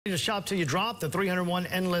To shop till you drop, the 301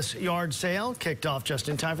 Endless Yard Sale kicked off just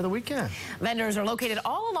in time for the weekend. Vendors are located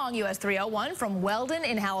all along US 301 from Weldon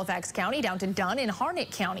in Halifax County down to Dunn in Harnett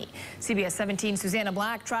County. CBS 17 Susanna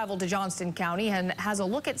Black traveled to Johnston County and has a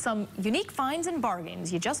look at some unique finds and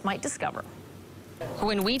bargains you just might discover.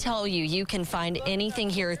 When we tell you you can find anything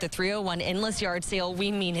here at the 301 Endless Yard Sale,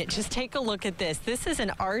 we mean it. Just take a look at this. This is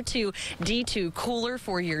an R2-D2 cooler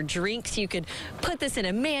for your drinks. You could put this in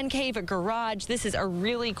a man cave, a garage. This is a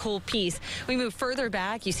really cool piece. We move further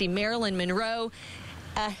back. You see Marilyn Monroe.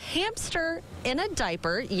 A hamster in a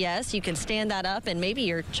diaper. Yes, you can stand that up in maybe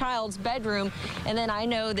your child's bedroom. And then I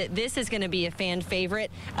know that this is going to be a fan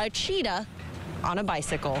favorite, a cheetah on a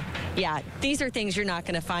bicycle. Yeah, these are things you're not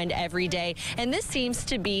going to find every day. And this seems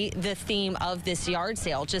to be the theme of this yard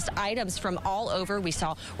sale. Just items from all over. We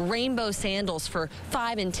saw rainbow sandals for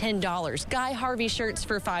 $5 and $10, Guy Harvey shirts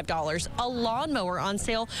for $5, a lawnmower on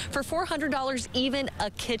sale for $400, even a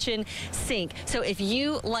kitchen sink. So if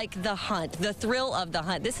you like the hunt, the thrill of the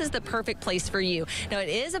hunt, this is the perfect place for you. Now, it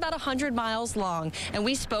is about 100 miles long, and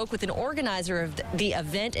we spoke with an organizer of the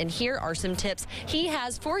event, and here are some tips he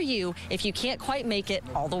has for you if you can't quite make it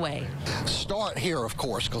all the way. Start here, of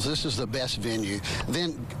course, because this is the best venue.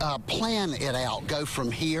 Then plan it out. Go from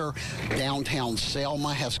here. Downtown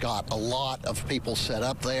Selma has got a lot of people set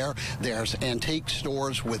up there. There's antique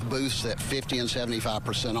stores with booths at 50 and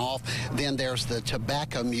 75% off. Then there's the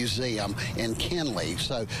Tobacco Museum in Kenley.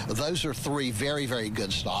 So those are three very, very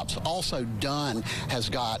good stops. Also, Dunn has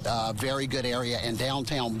got a very good area, and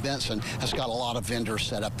downtown Benson has got a lot of vendors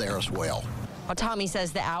set up there as well. Well, Tommy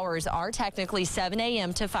says the hours are technically 7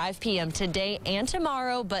 a.m. to 5 p.m. today and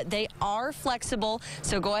tomorrow, but they are flexible,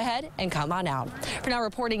 so go ahead and come on out. For now,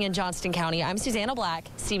 reporting in Johnston County, I'm Susanna Black,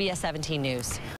 CBS 17 News.